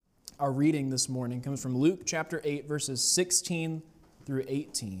Our reading this morning comes from Luke chapter 8, verses 16 through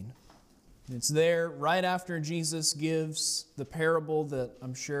 18. It's there right after Jesus gives the parable that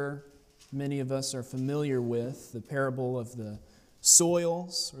I'm sure many of us are familiar with, the parable of the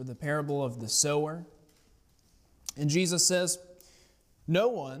soils or the parable of the sower. And Jesus says, "No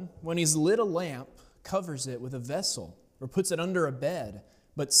one, when he's lit a lamp, covers it with a vessel or puts it under a bed,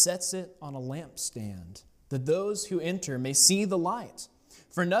 but sets it on a lampstand, that those who enter may see the light.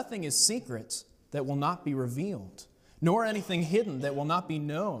 For nothing is secret that will not be revealed, nor anything hidden that will not be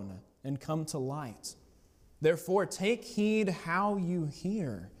known and come to light. Therefore take heed how you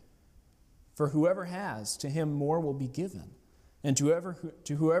hear. For whoever has, to him more will be given, and to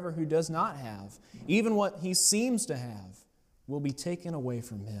whoever who does not have, even what he seems to have, will be taken away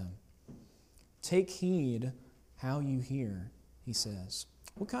from him. Take heed how you hear," he says.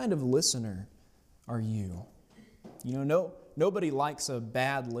 What kind of listener are you? Nobody likes a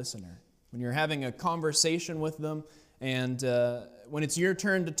bad listener. When you're having a conversation with them, and when it's your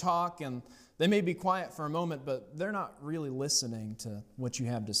turn to talk, and they may be quiet for a moment, but they're not really listening to what you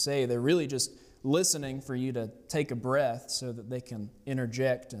have to say. They're really just listening for you to take a breath so that they can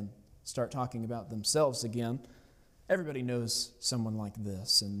interject and start talking about themselves again. Everybody knows someone like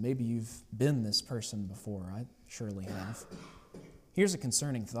this, and maybe you've been this person before. I surely have. Here's a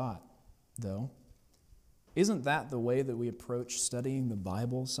concerning thought, though. Isn't that the way that we approach studying the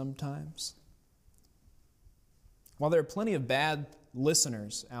Bible sometimes? While there are plenty of bad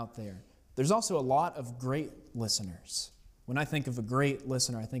listeners out there, there's also a lot of great listeners. When I think of a great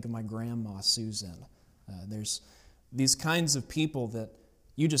listener, I think of my grandma, Susan. There's these kinds of people that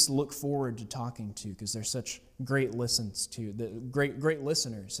you just look forward to talking to because they're such great great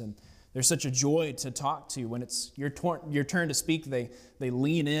listeners, and they're such a joy to talk to. When it's your turn to speak, they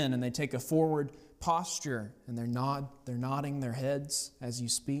lean in and they take a forward posture, and they're nodding their heads as you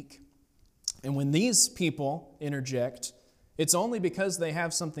speak. And when these people interject, it's only because they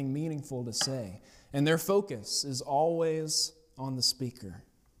have something meaningful to say, and their focus is always on the speaker.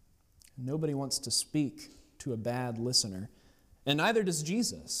 Nobody wants to speak to a bad listener, and neither does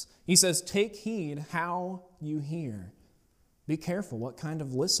Jesus. He says, "Take heed how you hear." Be careful what kind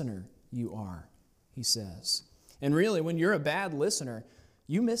of listener you are, he says. And really, when you're a bad listener,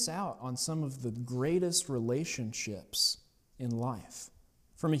 you miss out on some of the greatest relationships in life.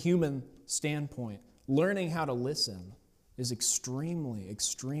 From a human standpoint, learning how to listen is extremely,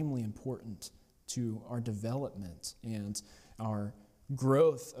 extremely important to our development and our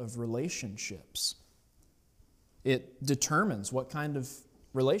growth of relationships. It determines what kind of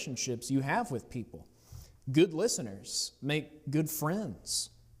relationships you have with people. Good listeners make good friends.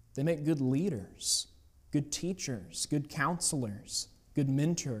 They make good leaders, good teachers, good counselors, good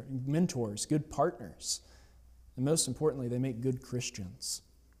mentors, good partners. And most importantly, they make good Christians.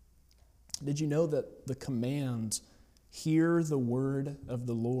 Did you know that the command, "Hear the word of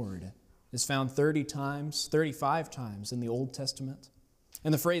the Lord," is found 35 times in the Old Testament?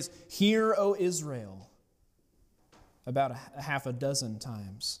 And the phrase, "Hear, O Israel," about a half a dozen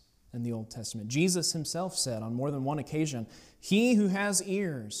times in the Old Testament. Jesus himself said on more than one occasion, "He who has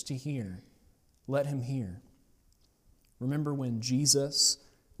ears to hear, let him hear." Remember when Jesus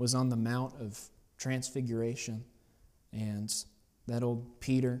was on the Mount of Transfiguration, and that old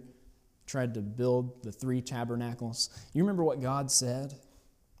Peter tried to build the 3 tabernacles? You remember what God said?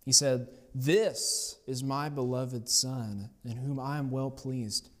 He said, "This is my beloved Son, in whom I am well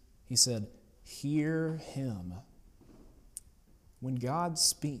pleased." He said, "Hear him." When God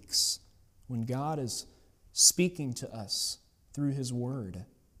speaks, when God is speaking to us through his word,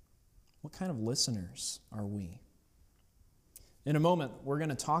 what kind of listeners are we? In a moment, we're going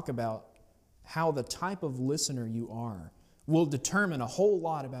to talk about how the type of listener you are will determine a whole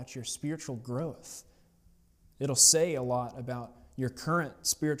lot about your spiritual growth. It'll say a lot about your current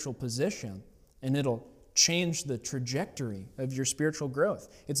spiritual position, and it'll change the trajectory of your spiritual growth.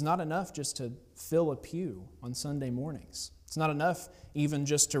 It's not enough just to fill a pew on Sunday mornings. It's not enough even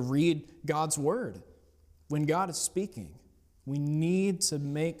just to read God's word. When God is speaking, we need to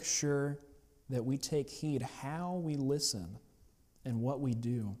make sure that we take heed how we listen and what we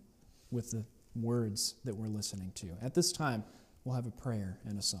do with the words that we're listening to. At this time, we'll have a prayer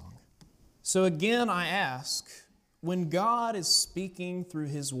and a song. So again, I ask, when God is speaking through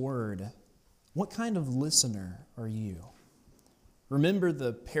his word, what kind of listener are you? Remember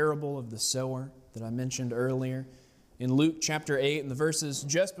the parable of the sower that I mentioned earlier? In Luke chapter 8, in the verses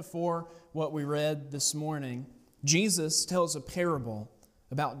just before what we read this morning, Jesus tells a parable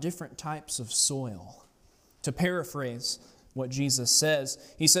about different types of soil. To paraphrase what Jesus says,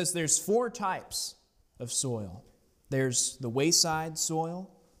 he says there's 4 types of soil. There's the wayside soil,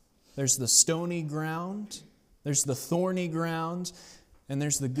 There's the stony ground, there's the thorny ground, and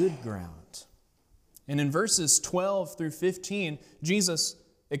there's the good ground. And in verses 12 through 15, Jesus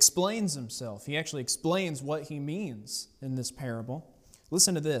explains himself. He actually explains what he means in this parable.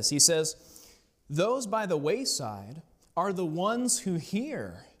 Listen to this. He says, "Those by the wayside are the ones who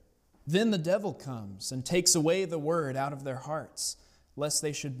hear. Then the devil comes and takes away the word out of their hearts, lest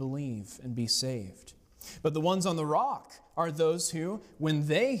they should believe and be saved. But the ones on the rock are those who, when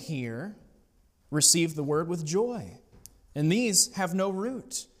they hear, receive the word with joy. And these have no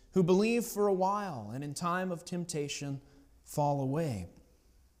root, who believe for a while, and in time of temptation fall away.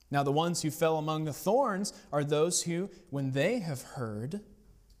 Now the ones who fell among the thorns are those who, when they have heard,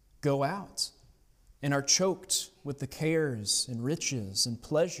 go out and are choked with the cares and riches and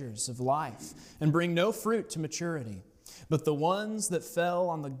pleasures of life, and bring no fruit to maturity. But the ones that fell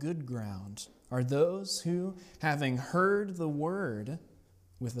on the good ground are those who, having heard the word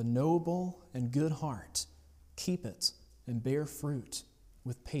with a noble and good heart, keep it and bear fruit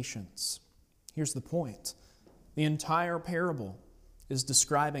with patience." Here's the point. The entire parable is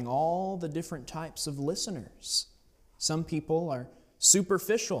describing all the different types of listeners. Some people are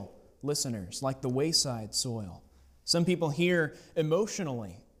superficial listeners, like the wayside soil. Some people hear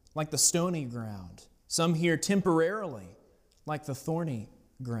emotionally, like the stony ground. Some hear temporarily, like the thorny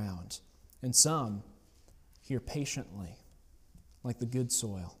ground. And some hear patiently, like the good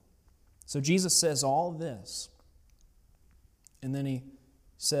soil. So Jesus says all this, and then he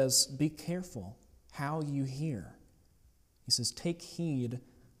says, be careful how you hear. He says, take heed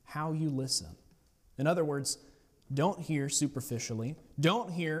how you listen. In other words, don't hear superficially,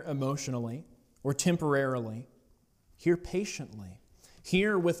 don't hear emotionally or temporarily. Hear patiently.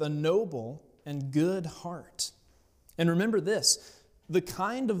 Hear with a noble and good heart. And remember this, the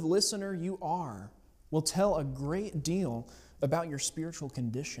kind of listener you are will tell a great deal about your spiritual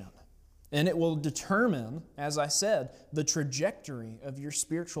condition. And it will determine, as I said, the trajectory of your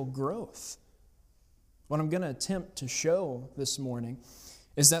spiritual growth. What I'm going to attempt to show this morning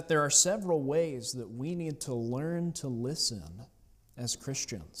is that there are several ways that we need to learn to listen as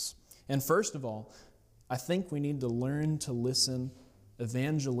Christians. And first of all, I think we need to learn to listen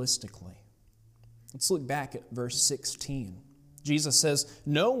evangelistically. Let's look back at verse 16. Jesus says,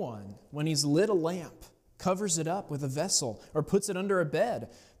 "No one, when he's lit a lamp, covers it up with a vessel or puts it under a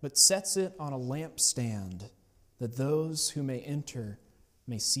bed, but sets it on a lampstand, that those who may enter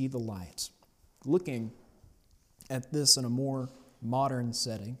may see the light." Looking at this in a more modern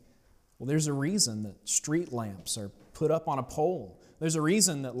setting, well, there's a reason that street lamps are put up on a pole. There's a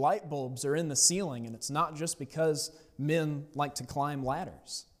reason that light bulbs are in the ceiling, and it's not just because men like to climb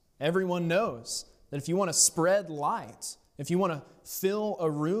ladders. Everyone knows that if you want to spread light, if you want to fill a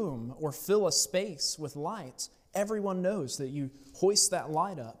room or fill a space with light, everyone knows that you hoist that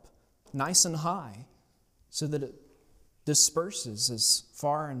light up nice and high so that it disperses as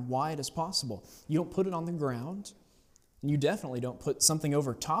far and wide as possible. You don't put it on the ground, and you definitely don't put something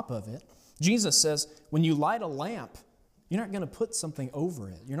over top of it. Jesus says when you light a lamp, you're not going to put something over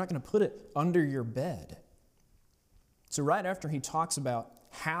it. You're not going to put it under your bed. So right after he talks about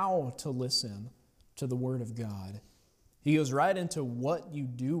how to listen to the Word of God, he goes right into what you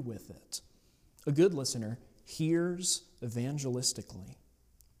do with it. A good listener hears evangelistically.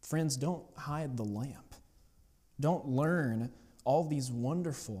 Friends, don't hide the lamp. Don't learn all these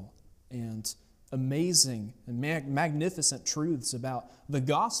wonderful and amazing and magnificent truths about the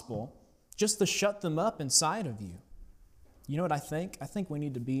gospel just to shut them up inside of you. You know what I think? I think we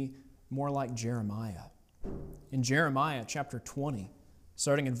need to be more like Jeremiah. In Jeremiah chapter 20,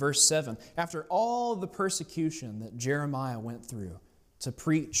 starting in verse 7, after all the persecution that Jeremiah went through to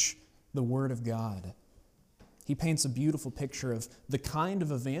preach the Word of God, he paints a beautiful picture of the kind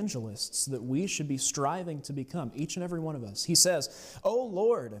of evangelists that we should be striving to become, each and every one of us. He says, "O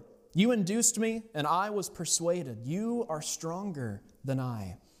Lord, you induced me, and I was persuaded. You are stronger than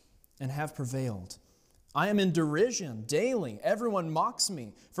I, and have prevailed. I am in derision daily. Everyone mocks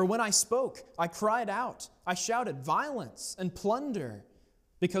me. For when I spoke, I cried out. I shouted violence and plunder,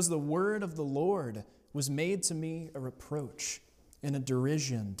 because the word of the Lord was made to me a reproach and a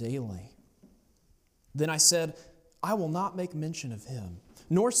derision daily. Then I said, I will not make mention of him,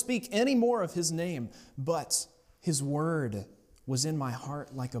 nor speak any more of his name, but his word was in my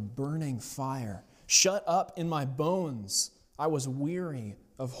heart like a burning fire, shut up in my bones. I was weary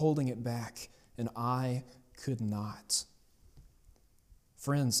of holding it back, and I could not."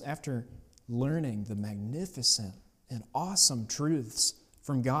 Friends, after learning the magnificent and awesome truths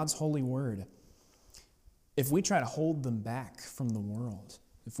from God's holy word, if we try to hold them back from the world,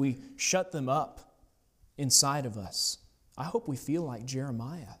 if we shut them up inside of us, I hope we feel like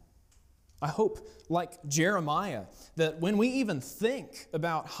Jeremiah. I hope, like Jeremiah, that when we even think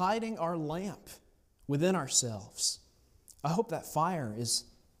about hiding our lamp within ourselves, I hope that fire is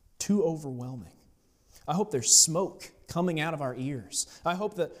too overwhelming. I hope there's smoke coming out of our ears. I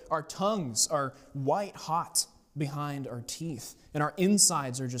hope that our tongues are white hot behind our teeth and our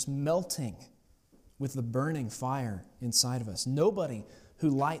insides are just melting with the burning fire inside of us. Nobody who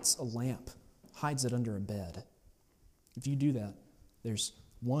lights a lamp hides it under a bed. If you do that, there's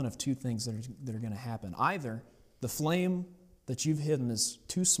one of two things that are going to happen. Either the flame that you've hidden is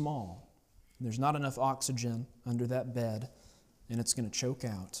too small, and there's not enough oxygen under that bed, and it's going to choke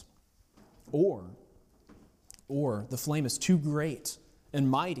out. Or the flame is too great and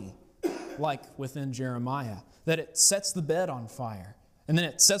mighty, like within Jeremiah, that it sets the bed on fire, and then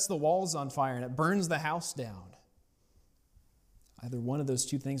it sets the walls on fire, and it burns the house down. Either one of those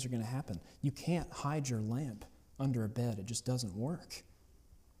two things are going to happen. You can't hide your lamp under a bed. It just doesn't work.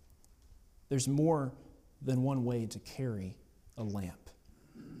 There's more than one way to carry a lamp.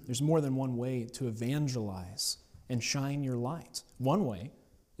 There's more than one way to evangelize and shine your light. One way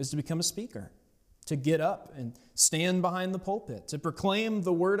is to become a speaker, to get up and stand behind the pulpit, to proclaim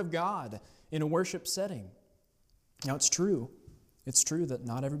the Word of God in a worship setting. Now, it's true that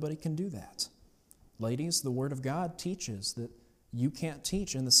not everybody can do that. Ladies, the Word of God teaches that you can't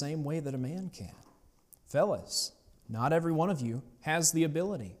teach in the same way that a man can. Fellas, not every one of you has the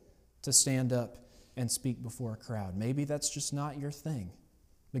ability to stand up and speak before a crowd. Maybe that's just not your thing.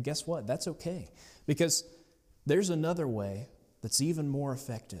 But guess what? That's okay. Because there's another way that's even more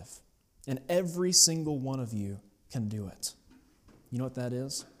effective. And every single one of you can do it. You know what that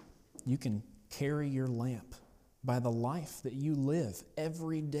is? You can carry your lamp by the life that you live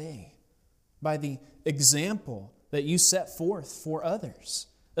every day, by the example that you set forth for others,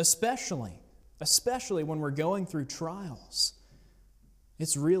 especially when we're going through trials.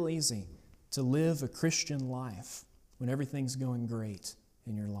 It's real easy to live a Christian life when everything's going great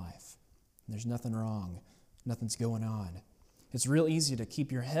in your life. There's nothing wrong. Nothing's going on. It's real easy to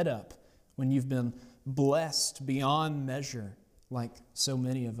keep your head up when you've been blessed beyond measure, like so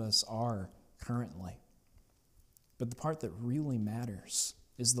many of us are currently. But the part that really matters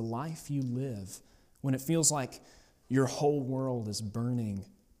is the life you live when it feels like your whole world is burning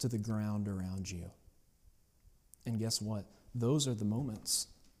to the ground around you. And guess what? Those are the moments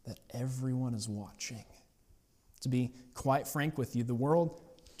that everyone is watching. To be quite frank with you, the world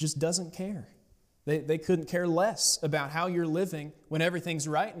just doesn't care. They couldn't care less about how you're living when everything's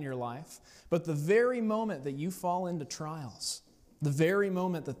right in your life. But the very moment that you fall into trials, the very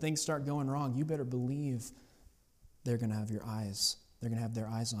moment that things start going wrong, you better believe they're going to have your eyes. They're going to have their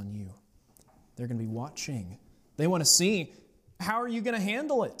eyes on you. They're going to be watching. They want to see, how are you going to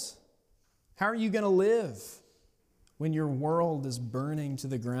handle it? How are you going to live when your world is burning to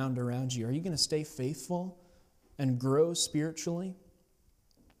the ground around you? Are you going to stay faithful and grow spiritually?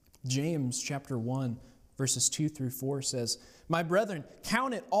 James chapter 1, verses 2 through 4 says, "My brethren,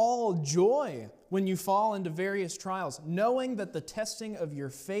 count it all joy when you fall into various trials, knowing that the testing of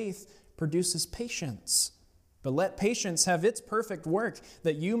your faith produces patience. But let patience have its perfect work,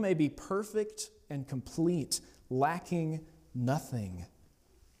 that you may be perfect and complete, lacking nothing."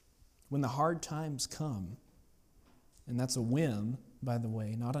 When the hard times come, and that's a when, by the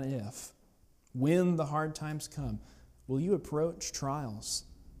way, not an if, when the hard times come, will you approach trials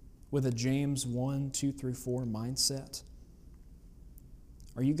with a James 1, 2 through 4 mindset?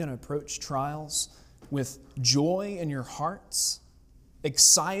 Are you going to approach trials with joy in your hearts,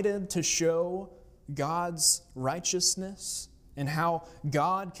 excited to show God's righteousness and how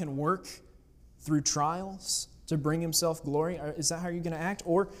God can work through trials to bring Himself glory? Is that how you're going to act?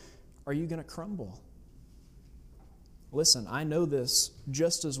 Or are you going to crumble? Listen, I know this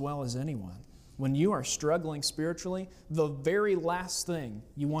just as well as anyone. When you are struggling spiritually, the very last thing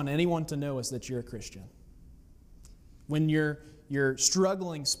you want anyone to know is that you're a Christian. When you're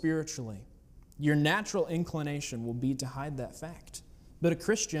struggling spiritually, your natural inclination will be to hide that fact. But a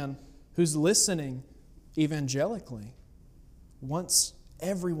Christian who's listening evangelically wants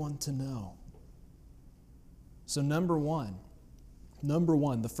everyone to know. So number one,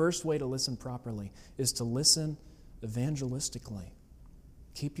 the first way to listen properly is to listen evangelistically.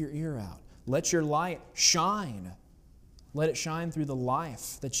 Keep your ear out. Let your light shine. Let it shine through the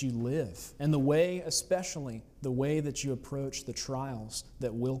life that you live and the way, especially the way that you approach the trials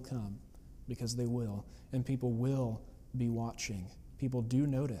that will come, because they will, and people will be watching. People do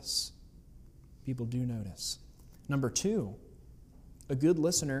notice. People do notice. Number two, a good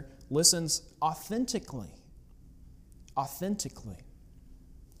listener listens authentically. Authentically.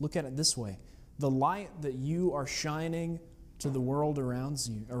 Look at it this way. The light that you are shining to the world around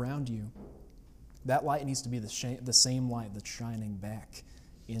you That light needs to be the same light that's shining back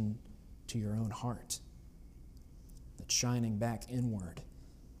into your own heart, that's shining back inward.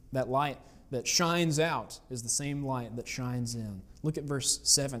 That light that shines out is the same light that shines in. Look at verse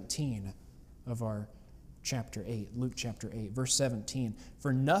 17 of our chapter 8, Luke chapter 8, verse 17.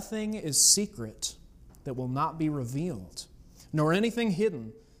 For nothing is secret that will not be revealed, nor anything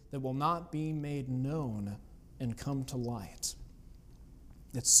hidden that will not be made known and come to light.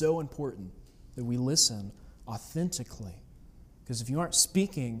 It's so important that we listen authentically, because if you aren't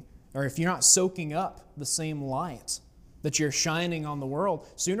speaking, or if you're not soaking up the same light that you're shining on the world,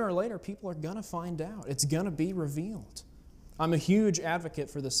 sooner or later people are going to find out. It's going to be revealed. I'm a huge advocate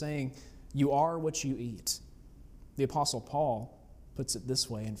for the saying, you are what you eat. The Apostle Paul puts it this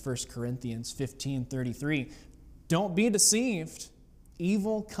way in 1 Corinthians 15:33. Don't be deceived.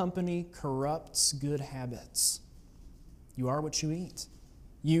 Evil company corrupts good habits. You are what you eat.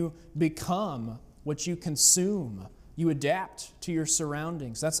 You become what you consume. You adapt to your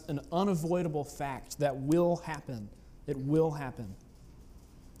surroundings. That's an unavoidable fact that will happen. It will happen.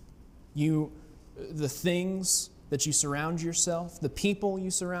 The things that you surround yourself, the people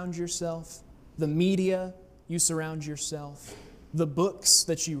you surround yourself, the media you surround yourself, the books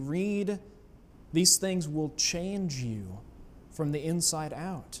that you read, these things will change you from the inside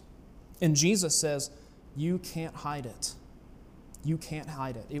out. And Jesus says, you can't hide it. You can't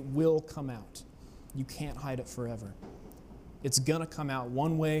hide it. It will come out. You can't hide it forever. It's going to come out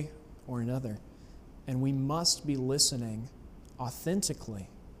one way or another. And we must be listening authentically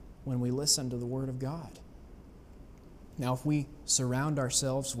when we listen to the Word of God. Now, if we surround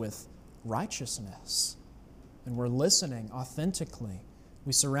ourselves with righteousness and we're listening authentically,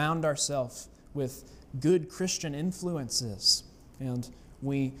 we surround ourselves with good Christian influences, and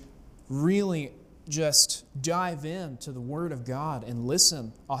we really just dive into the Word of God and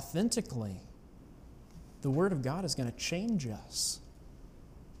listen authentically, the Word of God is going to change us.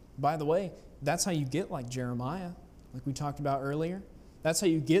 By the way, that's how you get like Jeremiah, like we talked about earlier. That's how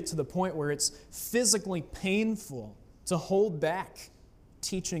you get to the point where it's physically painful to hold back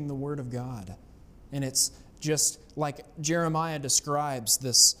teaching the Word of God. And it's just like Jeremiah describes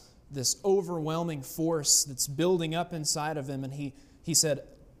this overwhelming force that's building up inside of him. And he said,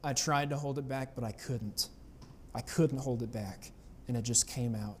 I tried to hold it back, but I couldn't. I couldn't hold it back. And it just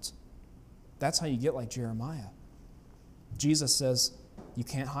came out. That's how you get like Jeremiah. Jesus says, you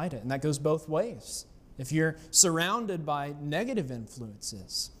can't hide it. And that goes both ways. If you're surrounded by negative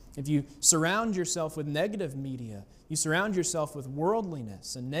influences, if you surround yourself with negative media, you surround yourself with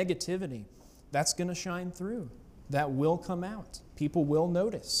worldliness and negativity, that's going to shine through. That will come out. People will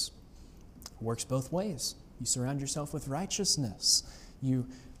notice. It works both ways. You surround yourself with righteousness. You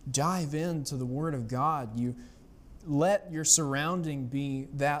dive into the Word of God. You let your surrounding be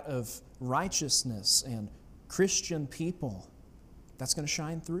that of righteousness and Christian people. That's going to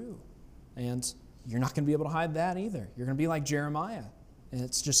shine through. And you're not going to be able to hide that either. You're going to be like Jeremiah. And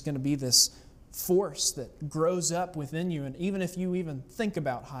it's just going to be this force that grows up within you. And even if you even think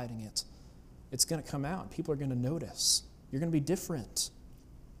about hiding it, it's going to come out. People are going to notice. You're going to be different.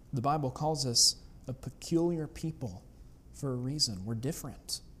 The Bible calls us a peculiar people for a reason. We're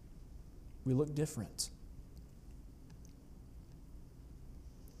different. We look different.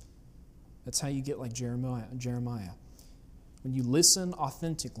 That's how you get like Jeremiah. When you listen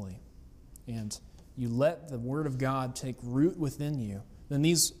authentically and you let the Word of God take root within you, then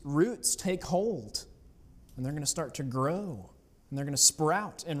these roots take hold and they're going to start to grow and they're going to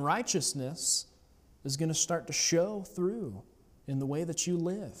sprout, and righteousness is going to start to show through in the way that you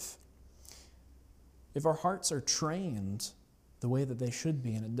live. If our hearts are trained the way that they should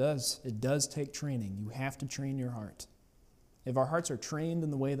be, and it does take training. You have to train your heart. If our hearts are trained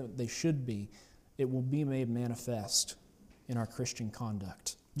in the way that they should be, it will be made manifest in our Christian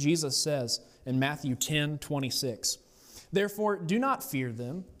conduct. Jesus says in Matthew 10:26, therefore, do not fear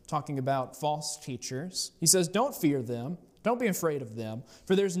them, talking about false teachers. He says, don't fear them, don't be afraid of them,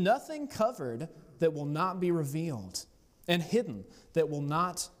 for there's nothing covered that will not be revealed, and hidden that will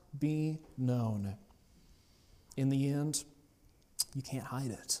not be known. In the end, you can't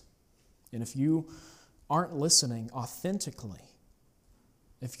hide it. And if you aren't listening authentically,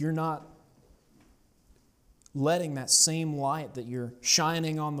 if you're not letting that same light that you're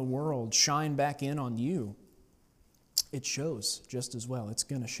shining on the world shine back in on you, it shows just as well. It's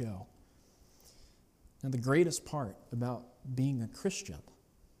going to show. Now, the greatest part about being a Christian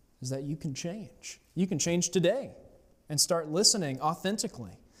is that you can change. You can change today and start listening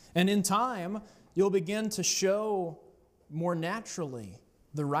authentically. And in time, you'll begin to show more naturally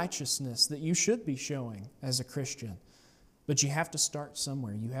the righteousness that you should be showing as a Christian. But you have to start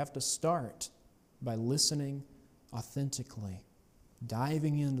somewhere. You have to start by listening authentically,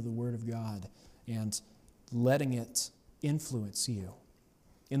 diving into the Word of God and letting it influence you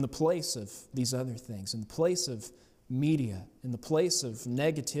in the place of these other things, in the place of media, in the place of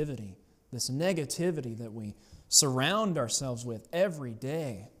negativity, this negativity that we surround ourselves with every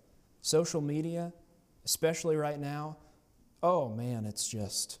day. Social media, especially right now, oh man, it's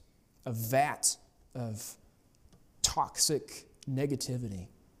just a vat of toxic negativity.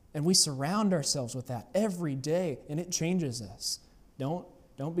 And we surround ourselves with that every day, and it changes us.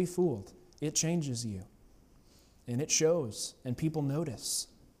 Don't be fooled. It changes you. And it shows, and people notice.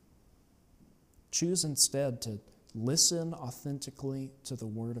 Choose instead to listen authentically to the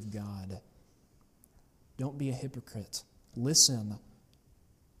Word of God. Don't be a hypocrite. Listen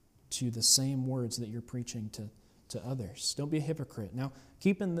to the same words that you're preaching to others. Don't be a hypocrite. Now,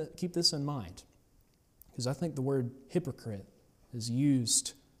 keep this in mind, because I think the word hypocrite is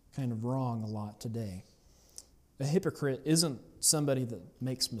used kind of wrong a lot today. A hypocrite isn't somebody that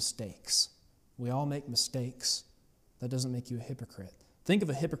makes mistakes. We all make mistakes. That doesn't make you a hypocrite. Think of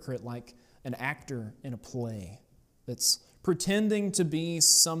a hypocrite like an actor in a play that's pretending to be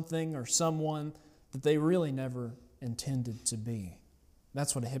something or someone that they really never intended to be.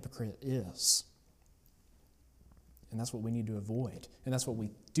 That's what a hypocrite is. And that's what we need to avoid. And that's what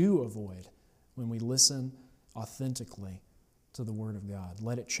we do avoid when we listen authentically to the Word of God.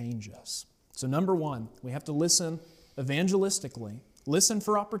 Let it change us. So number one, we have to listen evangelistically. Listen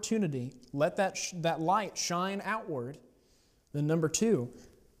for opportunity. Let that light shine outward. Then number two,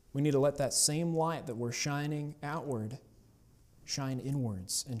 we need to let that same light that we're shining outward shine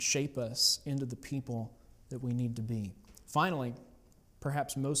inwards and shape us into the people that we need to be. Finally,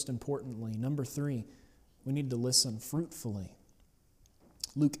 perhaps most importantly, number three, we need to listen fruitfully.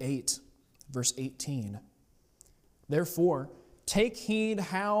 Luke 8, verse 18. Therefore, take heed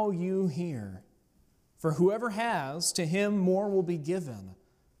how you hear. For whoever has, to him more will be given.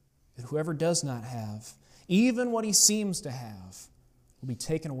 But whoever does not have, even what he seems to have, will be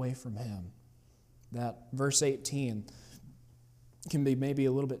taken away from him. That verse 18 can be maybe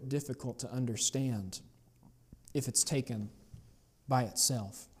a little bit difficult to understand if it's taken by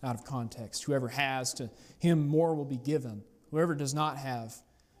itself, out of context. Whoever has, to him more will be given. Whoever does not have,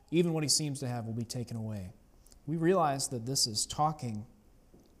 even what he seems to have will be taken away. We realize that this is talking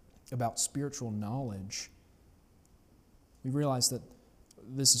about spiritual knowledge. We realize that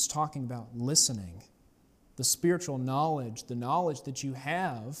this is talking about listening. The spiritual knowledge, the knowledge that you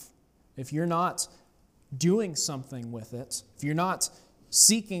have, if you're not doing something with it, if you're not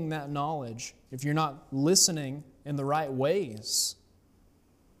seeking that knowledge, if you're not listening in the right ways,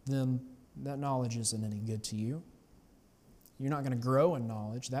 then that knowledge isn't any good to you. You're not going to grow in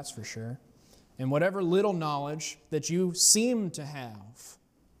knowledge, that's for sure. And whatever little knowledge that you seem to have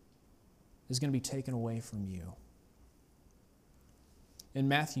is going to be taken away from you. In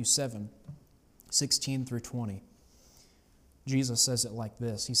Matthew 7, 16 through 20, Jesus says it like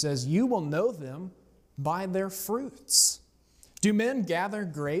this. He says, "You will know them by their fruits. Do men gather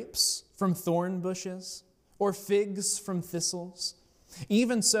grapes from thorn bushes or figs from thistles?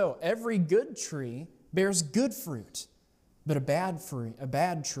 Even so, every good tree bears good fruit, but a bad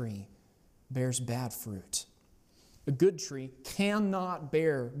tree bears bad fruit. A good tree cannot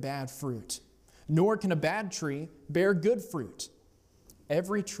bear bad fruit, nor can a bad tree bear good fruit.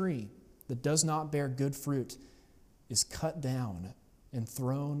 Every tree that does not bear good fruit is cut down and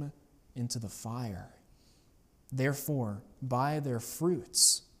thrown into the fire. Therefore, by their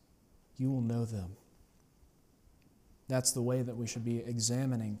fruits you will know them." That's the way that we should be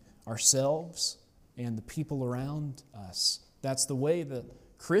examining ourselves and the people around us. That's the way that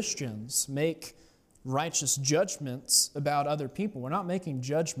Christians make righteous judgments about other people. We're not making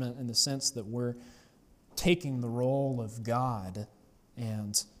judgment in the sense that we're taking the role of God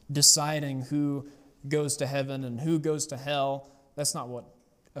and deciding who goes to heaven and who goes to hell. That's not what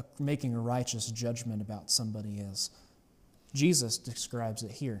making a righteous judgment about somebody is. Jesus describes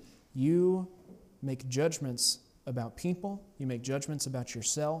it here. You make judgments about people, you make judgments about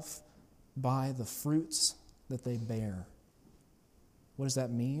yourself by the fruits that they bear. What does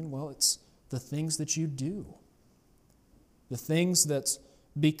that mean? Well, it's the things that you do. The things that,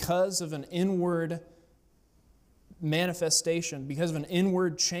 because of an inward manifestation, because of an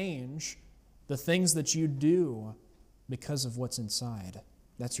inward change, the things that you do because of what's inside.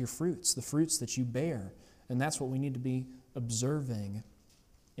 That's your fruits, the fruits that you bear. And that's what we need to be observing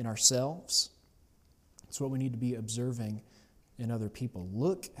in ourselves. It's what we need to be observing in other people.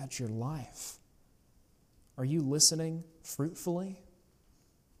 Look at your life. Are you listening fruitfully?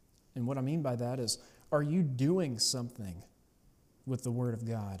 And what I mean by that is, are you doing something with the Word of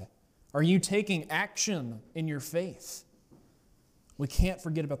God? Are you taking action in your faith? We can't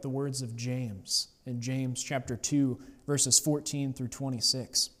forget about the words of James in James chapter 2, verses 14 through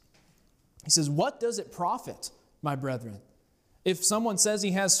 26. He says, "What does it profit, my brethren, if someone says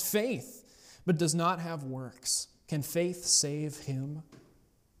he has faith but does not have works? Can faith save him?"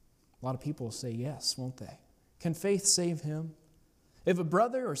 A lot of people will say yes, won't they? Can faith save him? If a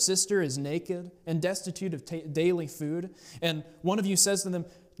brother or sister is naked and destitute of daily food, and one of you says to them,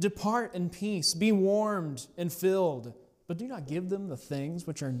 "Depart in peace, be warmed and filled," but do not give them the things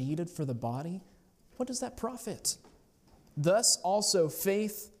which are needed for the body, what does that profit? Thus also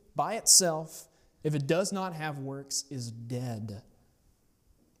faith by itself, if it does not have works, is dead.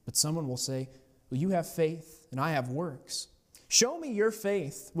 But someone will say, "Well, you have faith and I have works. Show me your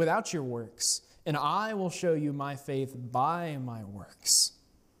faith without your works, and I will show you my faith by my works.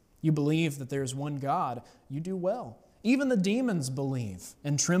 You believe that there is one God, you do well. Even the demons believe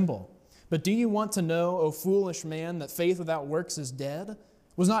and tremble. But do you want to know, O foolish man, that faith without works is dead?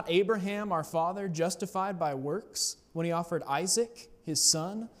 Was not Abraham our father justified by works when he offered Isaac, his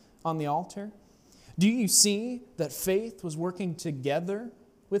son, on the altar? Do you see that faith was working together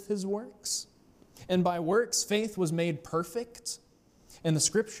with his works? And by works faith was made perfect, and the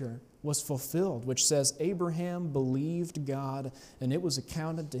scripture was fulfilled, which says, Abraham believed God, and it was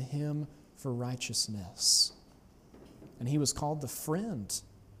accounted to him for righteousness. And he was called the friend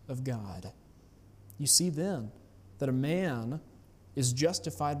of God. You see then that a man is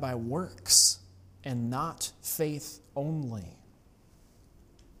justified by works and not faith only.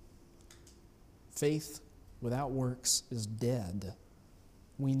 Faith without works is dead.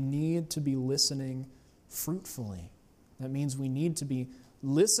 We need to be listening fruitfully. That means we need to be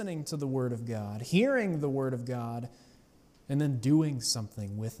listening to the Word of God, hearing the Word of God, and then doing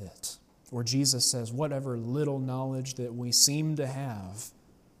something with it. Or Jesus says, whatever little knowledge that we seem to have,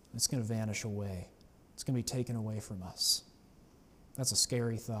 it's going to vanish away. It's going to be taken away from us. That's a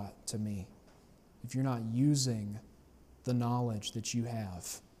scary thought to me. If you're not using the knowledge that you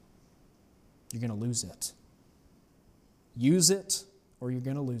have, you're going to lose it. Use it or you're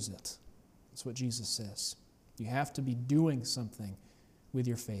going to lose it. That's what Jesus says. You have to be doing something with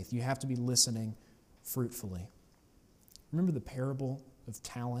your faith. You have to be listening fruitfully. Remember the parable of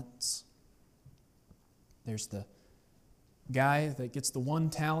talents? There's the guy that gets the 1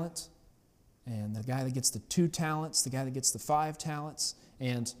 talent, and the guy that gets the 2 talents, the guy that gets the 5 talents,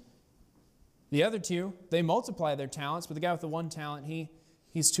 and the other 2, they multiply their talents, but the guy with the 1 talent,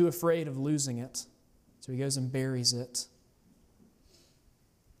 he's too afraid of losing it, so he goes and buries it.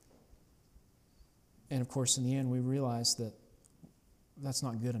 And of course, in the end, we realize that that's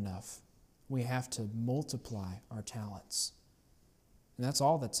not good enough. We have to multiply our talents. And that's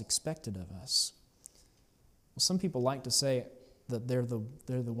all that's expected of us. Well, some people like to say that they're the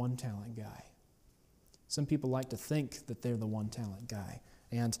 1 talent guy. Some people like to think that they're the 1 talent guy.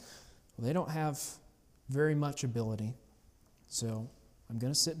 And they don't have very much ability. So I'm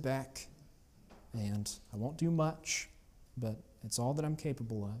going to sit back and I won't do much, but it's all that I'm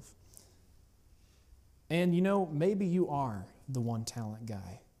capable of. And maybe you are the 1 talent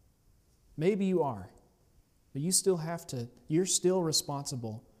guy. Maybe you are. But you're still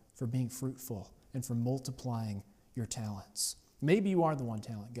responsible for being fruitful and for multiplying your talents. Maybe you are the 1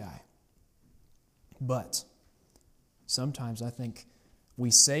 talent guy. But sometimes I think we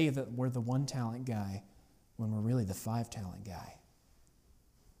say that we're the 1 talent guy when we're really the 5 talent guy.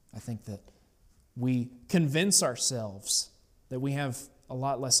 I think that we convince ourselves that we have a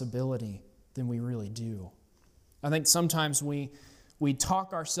lot less ability than we really do. I think sometimes we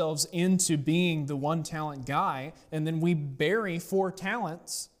talk ourselves into being the 1 talent guy, and then we bury 4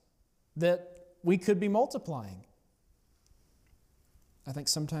 talents that we could be multiplying. I think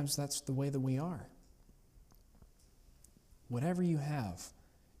sometimes that's the way that we are. Whatever you have,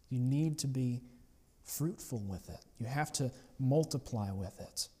 you need to be fruitful with it. You have to multiply with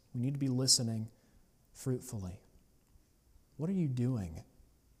it. We need to be listening fruitfully. What are you doing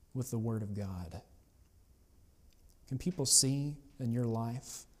with the Word of God? Can people see in your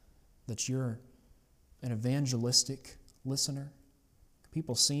life that you're an evangelistic listener? Can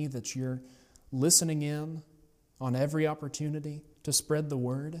people see that you're listening in on every opportunity to spread the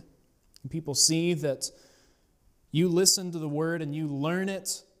Word? Can people see that you listen to the Word and you learn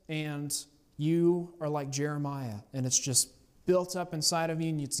it and you are like Jeremiah and it's just built up inside of you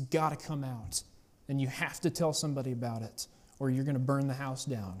and it's got to come out and you have to tell somebody about it or you're going to burn the house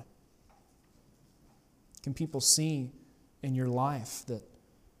down? Can people see in your life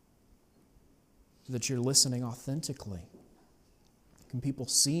that you're listening authentically? Can people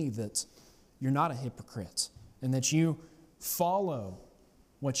see that you're not a hypocrite and that you follow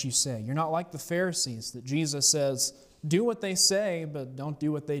what you say. You're not like the Pharisees that Jesus says, do what they say, but don't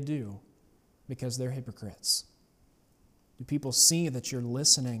do what they do, because they're hypocrites. Do people see that you're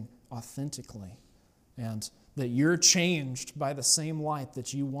listening authentically and that you're changed by the same light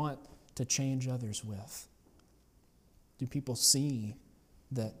that you want to change others with? Do people see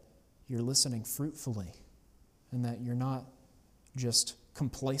that you're listening fruitfully and that you're not just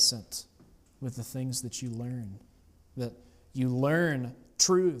complacent with the things that you learn, that you learn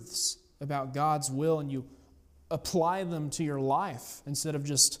truths about God's will and you apply them to your life instead of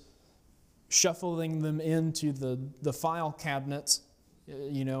just shuffling them into the file cabinets,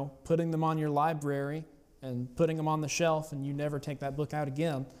 putting them on your library and putting them on the shelf and you never take that book out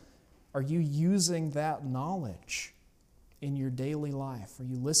again? Are you using that knowledge in your daily life? Are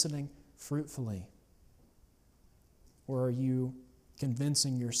you listening fruitfully? Or are you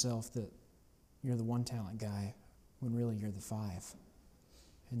convincing yourself that you're the one talent guy when really you're the five?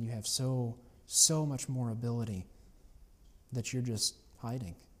 And you have so much more ability that you're just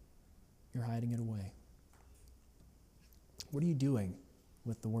hiding. You're hiding it away. What are you doing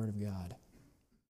with the Word of God?